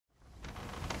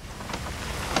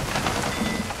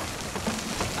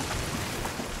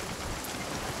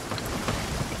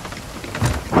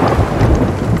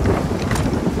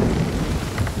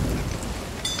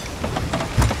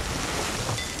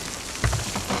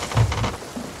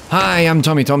Hi, I'm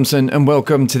Tommy Thompson and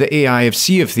welcome to the AI of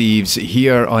Sea of Thieves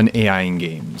here on AI in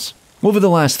Games. Over the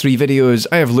last 3 videos,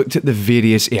 I have looked at the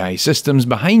various AI systems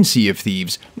behind Sea of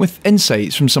Thieves with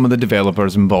insights from some of the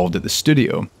developers involved at the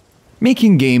studio.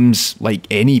 Making games, like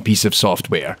any piece of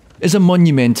software, is a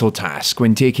monumental task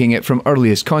when taking it from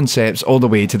earliest concepts all the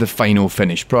way to the final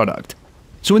finished product.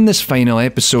 So in this final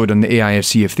episode on the AI of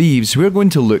Sea of Thieves, we're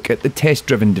going to look at the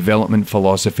test-driven development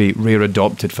philosophy Rare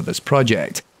adopted for this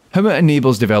project, how it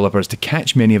enables developers to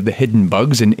catch many of the hidden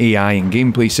bugs in AI and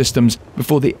gameplay systems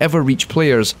before they ever reach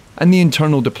players, and the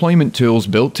internal deployment tools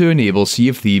built to enable Sea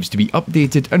of Thieves to be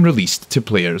updated and released to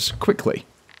players quickly.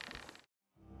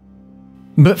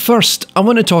 But first, I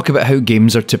want to talk about how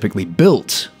games are typically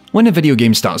built. When a video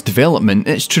game starts development,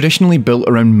 it's traditionally built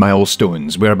around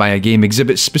milestones, whereby a game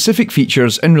exhibits specific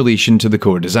features in relation to the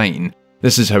core design.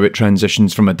 This is how it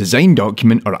transitions from a design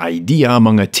document or idea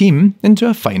among a team into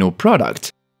a final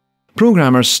product.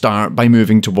 Programmers start by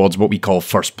moving towards what we call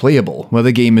first playable, where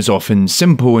the game is often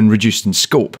simple and reduced in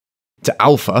scope, to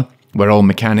alpha, where all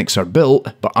mechanics are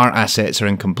built but art assets are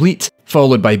incomplete,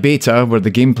 followed by beta, where the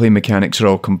gameplay mechanics are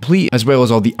all complete as well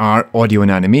as all the art, audio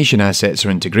and animation assets are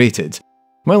integrated.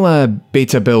 While a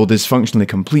beta build is functionally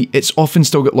complete, it's often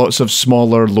still got lots of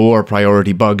smaller, lower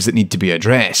priority bugs that need to be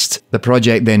addressed. The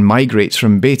project then migrates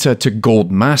from beta to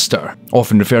Gold Master,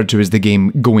 often referred to as the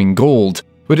game going gold,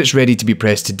 where it's ready to be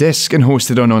pressed to disk and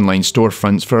hosted on online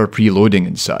storefronts for preloading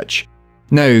and such.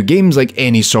 Now, games like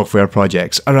any software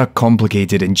projects are a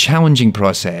complicated and challenging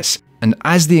process, and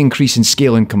as they increase in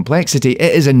scale and complexity,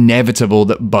 it is inevitable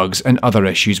that bugs and other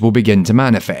issues will begin to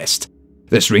manifest.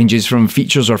 This ranges from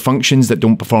features or functions that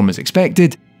don't perform as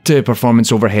expected, to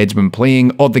performance overheads when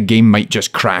playing, or the game might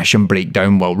just crash and break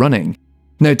down while running.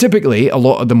 Now typically, a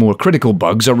lot of the more critical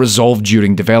bugs are resolved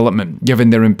during development,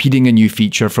 given they're impeding a new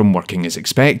feature from working as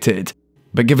expected.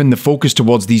 But given the focus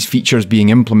towards these features being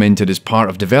implemented as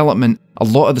part of development, a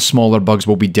lot of the smaller bugs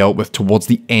will be dealt with towards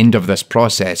the end of this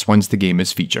process once the game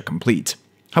is feature complete.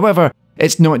 However,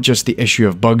 it's not just the issue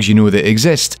of bugs you know that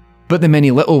exist, but the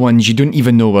many little ones you don't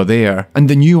even know are there, and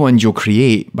the new ones you'll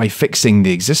create by fixing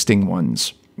the existing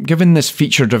ones. Given this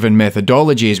feature-driven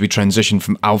methodology as we transition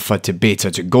from alpha to beta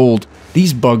to gold,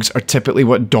 these bugs are typically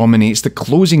what dominates the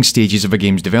closing stages of a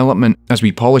game's development as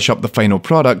we polish up the final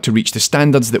product to reach the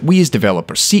standards that we as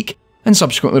developers seek and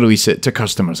subsequently release it to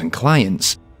customers and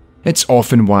clients. It's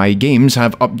often why games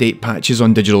have update patches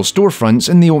on digital storefronts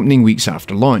in the opening weeks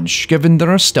after launch, given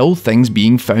there are still things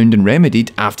being found and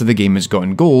remedied after the game has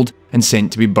gone gold and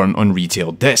sent to be burnt on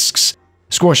retail discs.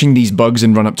 Squashing these bugs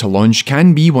and run up to launch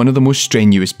can be one of the most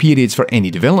strenuous periods for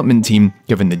any development team,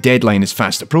 given the deadline is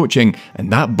fast approaching and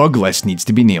that bug list needs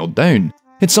to be nailed down.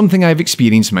 It's something I've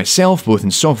experienced myself both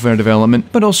in software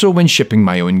development but also when shipping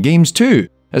my own games too,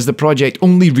 as the project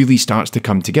only really starts to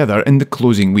come together in the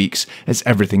closing weeks as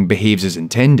everything behaves as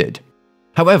intended.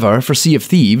 However, for Sea of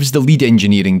Thieves, the lead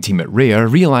engineering team at Rare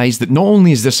realised that not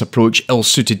only is this approach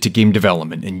ill-suited to game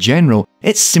development in general,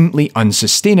 it's simply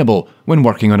unsustainable when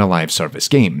working on a live service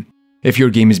game. If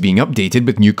your game is being updated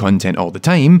with new content all the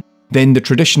time, then the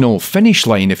traditional finish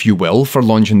line, if you will, for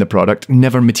launching the product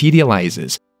never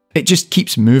materialises. It just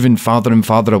keeps moving farther and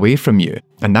farther away from you,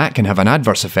 and that can have an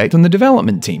adverse effect on the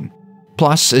development team.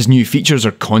 Plus, as new features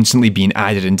are constantly being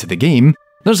added into the game,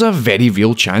 there's a very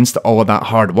real chance that all of that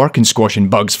hard work in squashing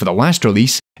bugs for the last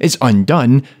release is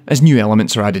undone as new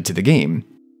elements are added to the game.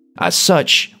 As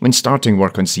such, when starting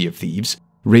work on Sea of Thieves,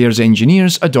 Rare's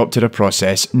engineers adopted a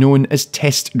process known as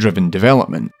test-driven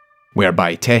development,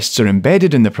 whereby tests are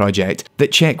embedded in the project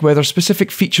that check whether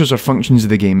specific features or functions of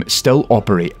the game still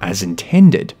operate as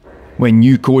intended. When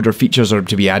new code or features are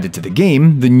to be added to the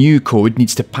game, the new code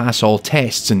needs to pass all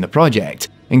tests in the project,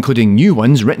 including new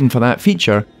ones written for that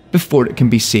feature, before it can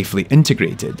be safely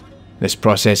integrated. This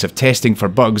process of testing for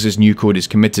bugs as new code is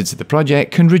committed to the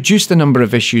project can reduce the number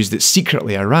of issues that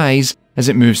secretly arise as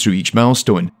it moves through each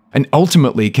milestone, and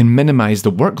ultimately can minimise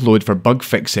the workload for bug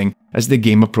fixing as the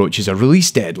game approaches a release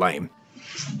deadline.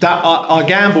 That our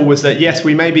gamble was that yes,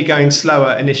 we may be going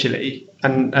slower initially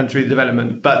and through the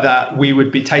development, but that we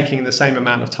would be taking the same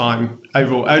amount of time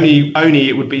overall. Only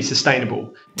it would be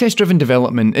sustainable. Test-driven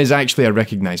development is actually a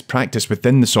recognised practice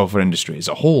within the software industry as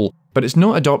a whole, but it's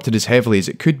not adopted as heavily as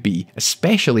it could be,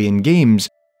 especially in games,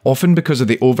 often because of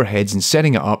the overheads in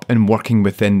setting it up and working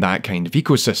within that kind of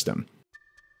ecosystem.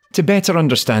 To better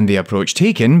understand the approach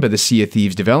taken by the Sea of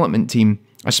Thieves development team,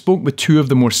 I spoke with 2 of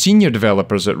the more senior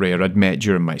developers at Rare I'd met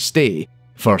during my stay.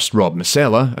 First, Rob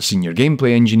Masella, a senior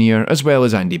gameplay engineer, as well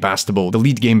as Andy Bastable, the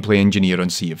lead gameplay engineer on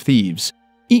Sea of Thieves.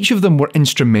 Each of them were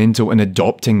instrumental in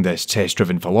adopting this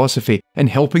test-driven philosophy and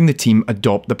helping the team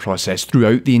adopt the process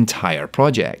throughout the entire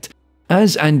project.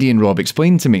 As Andy and Rob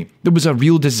explained to me, there was a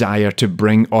real desire to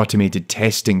bring automated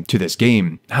testing to this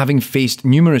game, having faced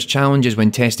numerous challenges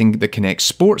when testing the Kinect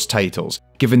sports titles,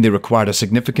 given they required a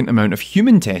significant amount of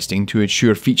human testing to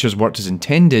ensure features worked as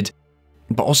intended,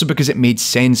 but also because it made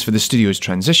sense for the studio's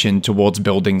transition towards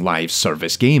building live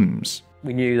service games.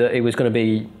 We knew that it was going to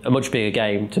be a much bigger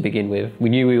game to begin with. We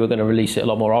knew we were going to release it a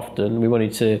lot more often. We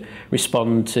wanted to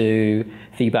respond to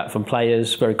feedback from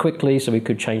players very quickly so we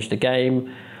could change the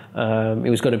game. It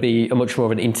was going to be a much more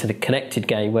of an interconnected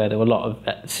game where there were a lot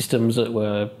of systems that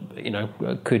were,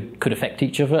 could affect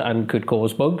each other and could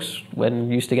cause bugs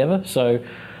when used together. So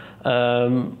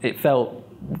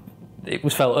it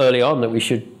was felt early on that we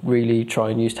should really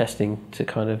try and use testing to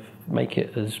kind of make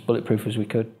it as bulletproof as we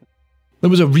could. There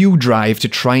was a real drive to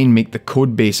try and make the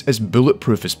codebase as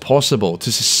bulletproof as possible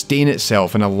to sustain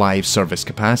itself in a live service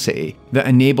capacity that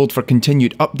enabled for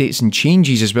continued updates and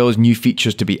changes as well as new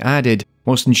features to be added,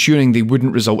 whilst ensuring they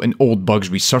wouldn't result in old bugs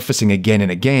resurfacing again and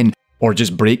again, or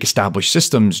just break established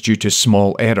systems due to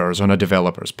small errors on a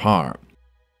developer's part.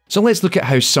 So let's look at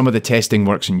how some of the testing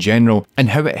works in general, and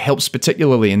how it helps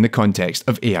particularly in the context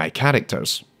of AI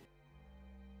characters.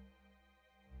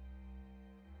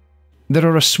 There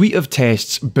are a suite of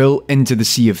tests built into the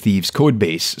Sea of Thieves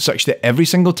codebase, such that every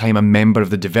single time a member of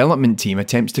the development team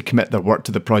attempts to commit their work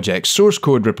to the project's source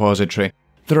code repository,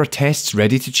 there are tests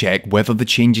ready to check whether the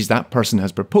changes that person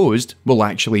has proposed will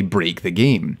actually break the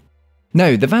game.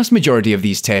 Now, the vast majority of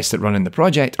these tests that run in the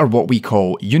project are what we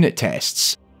call unit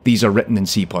tests. These are written in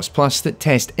C++ that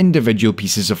test individual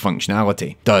pieces of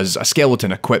functionality. Does a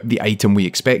skeleton equip the item we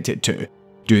expect it to?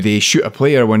 Do they shoot a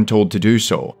player when told to do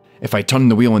so? If I turn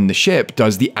the wheel on the ship,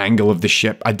 does the angle of the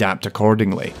ship adapt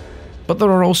accordingly? But there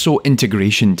are also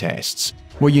integration tests,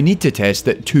 where you need to test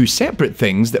that two separate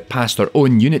things that pass their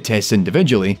own unit tests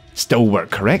individually still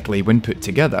work correctly when put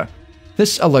together.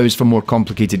 This allows for more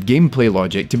complicated gameplay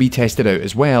logic to be tested out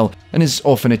as well, and is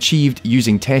often achieved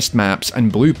using test maps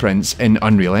and blueprints in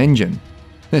Unreal Engine.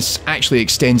 This actually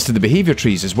extends to the behaviour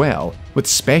trees as well, with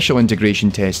special integration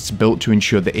tests built to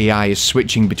ensure the AI is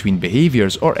switching between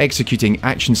behaviours or executing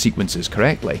action sequences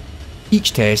correctly.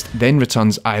 Each test then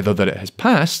returns either that it has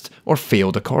passed or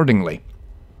failed accordingly.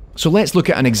 So let's look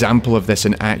at an example of this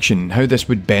in action and how this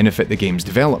would benefit the game's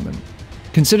development.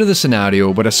 Consider the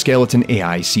scenario where a skeleton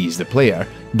AI sees the player,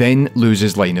 then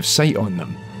loses line of sight on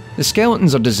them. The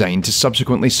skeletons are designed to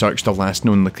subsequently search the last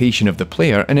known location of the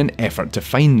player in an effort to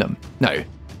find them. Now,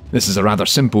 this is a rather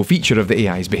simple feature of the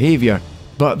AI's behaviour,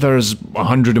 but there's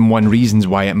 101 reasons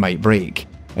why it might break.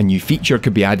 A new feature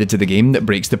could be added to the game that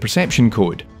breaks the perception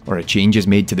code, or a change is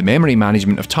made to the memory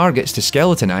management of targets to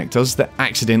skeleton actors that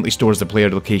accidentally stores the player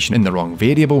location in the wrong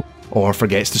variable, or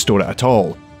forgets to store it at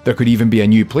all. There could even be a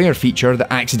new player feature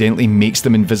that accidentally makes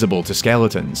them invisible to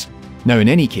skeletons. Now in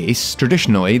any case,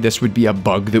 traditionally this would be a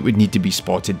bug that would need to be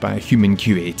spotted by a human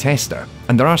QA tester,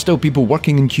 and there are still people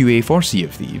working in QA for Sea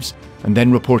of Thieves, and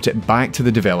then report it back to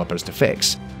the developers to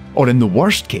fix. Or in the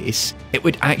worst case, it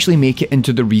would actually make it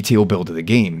into the retail build of the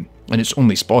game, and it's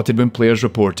only spotted when players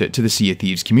report it to the Sea of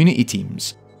Thieves community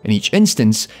teams. In each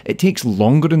instance, it takes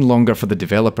longer and longer for the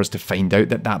developers to find out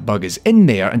that that bug is in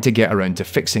there and to get around to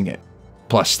fixing it.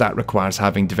 Plus, that requires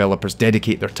having developers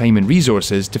dedicate their time and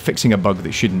resources to fixing a bug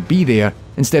that shouldn't be there,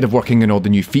 instead of working on all the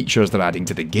new features they're adding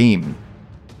to the game.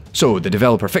 So the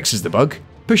developer fixes the bug,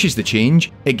 pushes the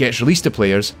change, it gets released to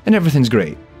players, and everything's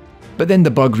great. But then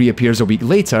the bug reappears a week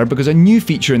later because a new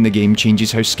feature in the game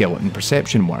changes how skeleton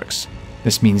perception works.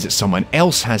 This means that someone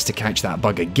else has to catch that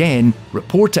bug again,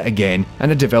 report it again,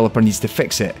 and a developer needs to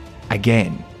fix it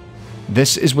again.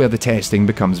 This is where the testing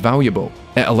becomes valuable.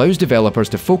 It allows developers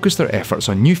to focus their efforts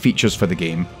on new features for the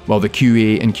game, while the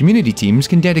QA and community teams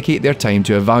can dedicate their time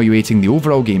to evaluating the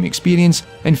overall game experience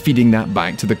and feeding that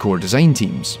back to the core design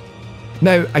teams.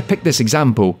 Now, I picked this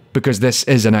example because this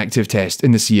is an active test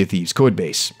in the Sea of Thieves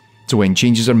codebase. So when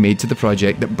changes are made to the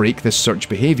project that break this search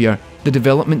behaviour, the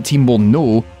development team will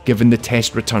know given the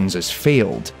test returns as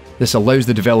failed. This allows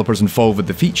the developers involved with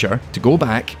the feature to go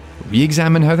back,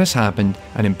 re-examine how this happened,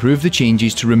 and improve the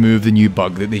changes to remove the new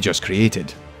bug that they just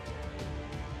created.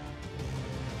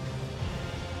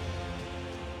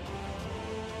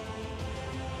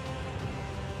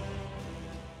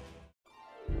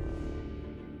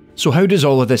 So how does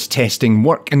all of this testing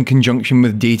work in conjunction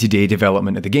with day-to-day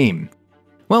development of the game?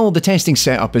 Well, the testing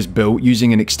setup is built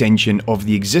using an extension of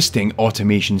the existing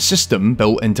automation system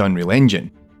built into Unreal Engine.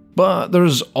 But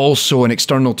there's also an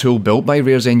external tool built by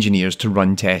Rare's engineers to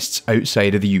run tests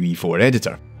outside of the UE4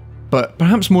 editor. But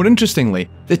perhaps more interestingly,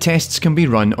 the tests can be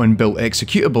run on built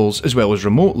executables as well as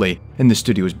remotely in the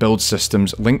studio's build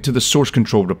systems linked to the source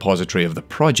control repository of the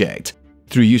project.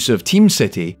 Through use of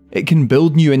TeamCity, it can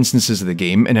build new instances of the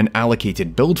game in an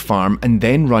allocated build farm and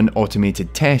then run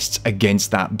automated tests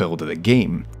against that build of the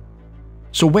game.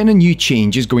 So when a new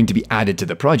change is going to be added to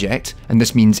the project, and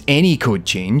this means any code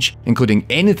change, including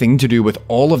anything to do with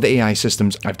all of the AI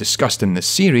systems I've discussed in this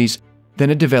series, then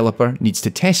a developer needs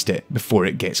to test it before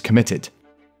it gets committed.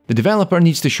 The developer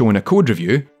needs to show in a code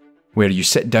review, where you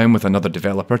sit down with another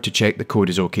developer to check the code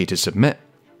is okay to submit,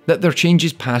 that their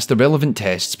changes pass the relevant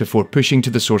tests before pushing to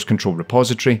the source control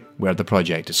repository where the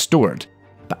project is stored.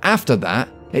 But after that,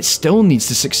 it still needs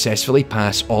to successfully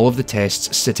pass all of the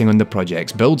tests sitting on the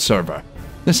project's build server.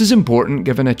 This is important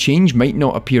given a change might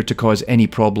not appear to cause any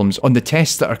problems on the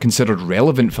tests that are considered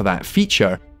relevant for that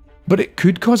feature, but it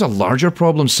could cause a larger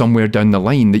problem somewhere down the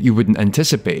line that you wouldn't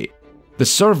anticipate. The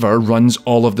server runs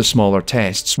all of the smaller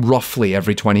tests roughly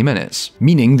every 20 minutes,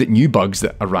 meaning that new bugs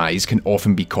that arise can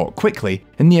often be caught quickly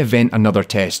in the event another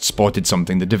test spotted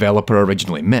something the developer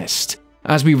originally missed.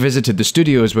 As we visited the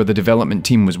studios where the development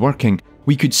team was working,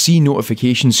 we could see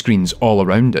notification screens all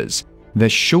around us.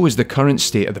 This shows the current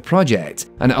state of the project,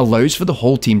 and it allows for the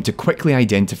whole team to quickly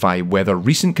identify whether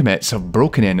recent commits have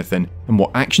broken anything and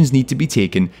what actions need to be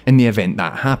taken in the event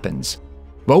that happens.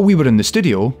 While we were in the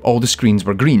studio, all the screens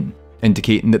were green,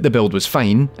 indicating that the build was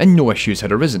fine and no issues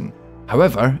had arisen.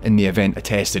 However, in the event a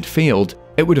test had failed,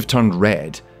 it would have turned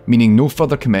red, meaning no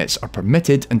further commits are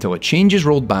permitted until a change is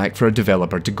rolled back for a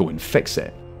developer to go and fix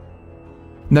it.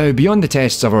 Now, beyond the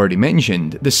tests I've already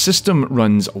mentioned, the system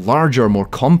runs larger, more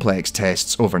complex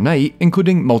tests overnight,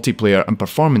 including multiplayer and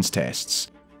performance tests.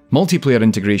 Multiplayer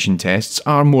integration tests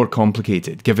are more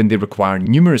complicated, given they require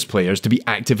numerous players to be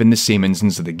active in the same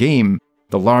instance of the game.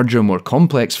 The larger, more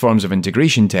complex forms of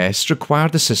integration tests require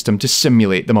the system to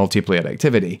simulate the multiplayer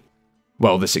activity.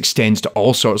 While this extends to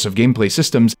all sorts of gameplay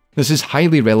systems, this is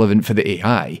highly relevant for the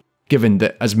AI, given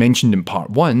that, as mentioned in part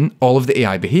 1, all of the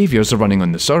AI behaviours are running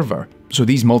on the server. So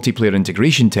these multiplayer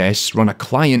integration tests run a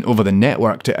client over the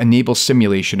network to enable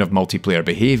simulation of multiplayer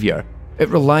behaviour. It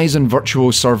relies on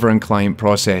virtual server and client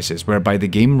processes, whereby the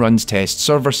game runs tests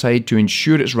server-side to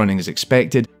ensure it's running as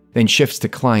expected, then shifts to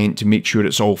client to make sure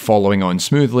it's all following on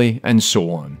smoothly, and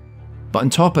so on. But on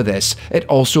top of this, it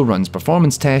also runs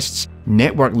performance tests,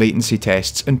 network latency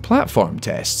tests, and platform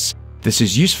tests. This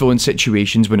is useful in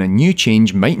situations when a new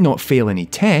change might not fail any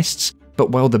tests,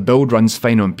 but while the build runs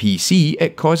fine on PC,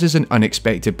 it causes an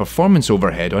unexpected performance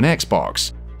overhead on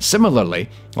Xbox. Similarly,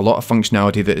 a lot of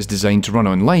functionality that is designed to run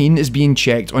online is being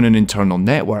checked on an internal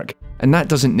network, and that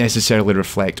doesn't necessarily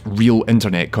reflect real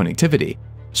internet connectivity.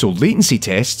 So latency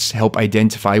tests help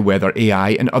identify whether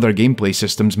AI and other gameplay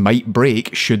systems might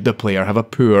break should the player have a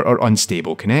poor or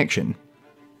unstable connection.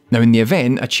 Now, in the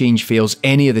event a change fails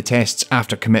any of the tests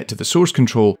after commit to the source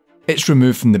control, it's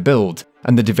removed from the build,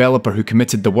 and the developer who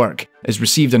committed the work has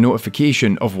received a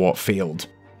notification of what failed.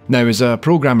 Now, as a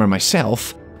programmer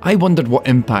myself, I wondered what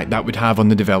impact that would have on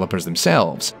the developers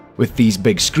themselves, with these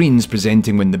big screens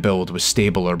presenting when the build was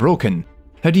stable or broken.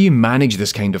 How do you manage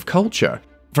this kind of culture?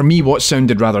 For me, what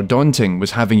sounded rather daunting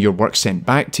was having your work sent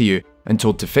back to you and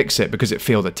told to fix it because it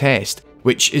failed a test,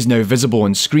 which is now visible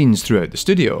on screens throughout the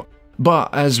studio.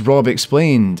 But as Rob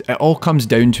explained, it all comes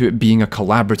down to it being a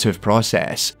collaborative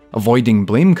process, avoiding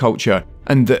blame culture,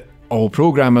 and that all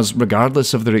programmers,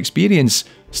 regardless of their experience,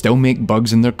 still make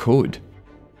bugs in their code.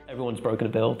 Everyone's broken a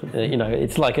build. You know,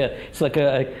 it's like a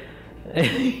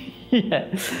yeah,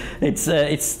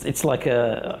 it's like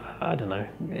a, I don't know.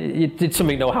 It's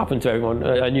something that will happen to everyone.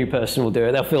 A new person will do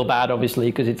it. They'll feel bad, obviously,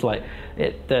 because it's like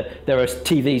there are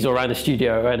TVs all around the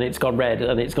studio and it's gone red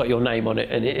and it's got your name on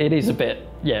it, and it is a bit,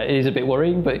 yeah, it is a bit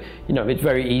worrying. But you know, it's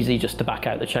very easy just to back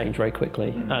out the change very quickly,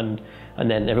 and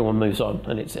then everyone moves on,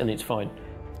 and it's fine.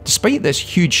 Despite this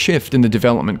huge shift in the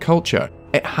development culture,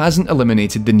 it hasn't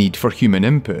eliminated the need for human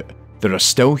input. There are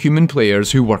still human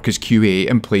players who work as QA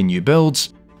and play new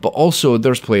builds, but also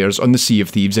there's players on the Sea of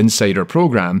Thieves Insider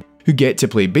program who get to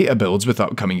play beta builds with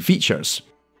upcoming features.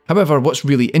 However, what's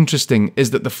really interesting is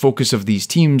that the focus of these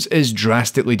teams is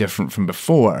drastically different from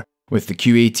before, with the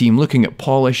QA team looking at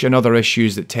polish and other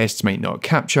issues that tests might not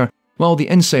capture, while the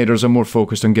insiders are more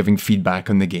focused on giving feedback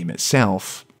on the game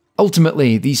itself.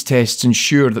 Ultimately, these tests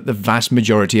ensure that the vast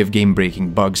majority of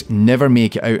game-breaking bugs never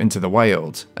make it out into the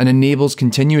wild, and enables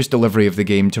continuous delivery of the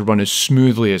game to run as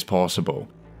smoothly as possible.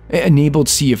 It enabled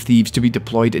Sea of Thieves to be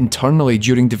deployed internally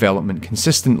during development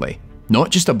consistently. Not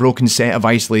just a broken set of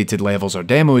isolated levels or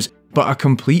demos, but a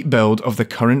complete build of the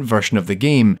current version of the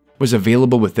game was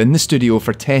available within the studio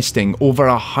for testing over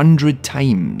 100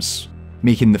 times.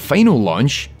 making the final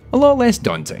launch a lot less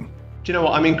daunting. Do you know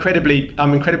what? I'm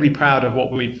incredibly proud of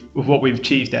what we've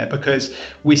achieved there, because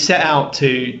we set out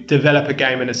to develop a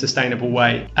game in a sustainable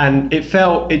way, and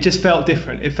it just felt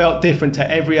different. It felt different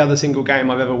to every other single game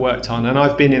I've ever worked on, and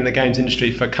I've been in the games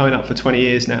industry for coming up for 20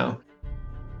 years now.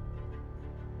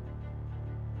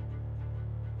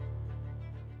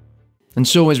 And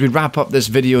so as we wrap up this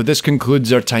video, this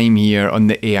concludes our time here on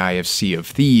the AI of Sea of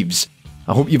Thieves.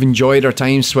 I hope you've enjoyed our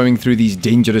time swimming through these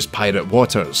dangerous pirate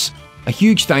waters. A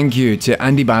huge thank you to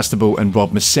Andy Bastable and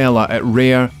Rob Masella at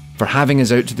Rare for having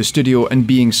us out to the studio and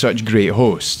being such great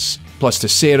hosts. Plus to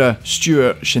Sarah,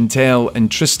 Stuart, Chantel and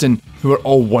Tristan, who are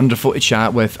all wonderful to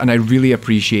chat with, and I really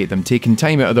appreciate them taking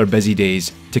time out of their busy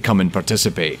days to come and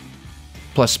participate.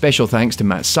 Plus special thanks to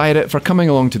Matt Syret for coming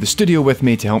along to the studio with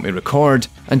me to help me record,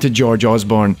 and to George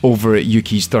Osborne over at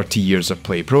Yuki's 30 Years of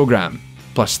Play programme.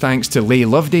 Plus thanks to Leigh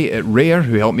Loveday at Rare,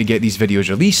 who helped me get these videos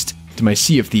released, to my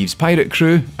Sea of Thieves pirate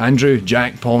crew, Andrew,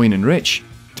 Jack, Pauline and Rich,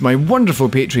 to my wonderful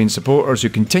Patreon supporters who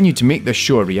continue to make this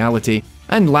show a reality,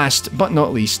 and last but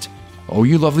not least, all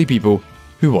you lovely people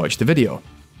who watched the video.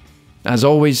 As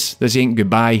always, this ain't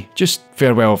goodbye, just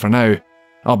farewell for now.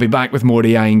 I'll be back with more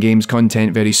AI and games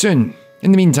content very soon.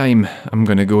 In the meantime, I'm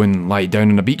gonna go and lie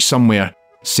down on a beach somewhere,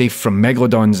 safe from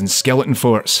megalodons and skeleton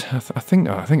forts. I think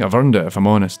I've earned it, if I'm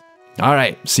honest.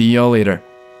 Alright, see y'all later.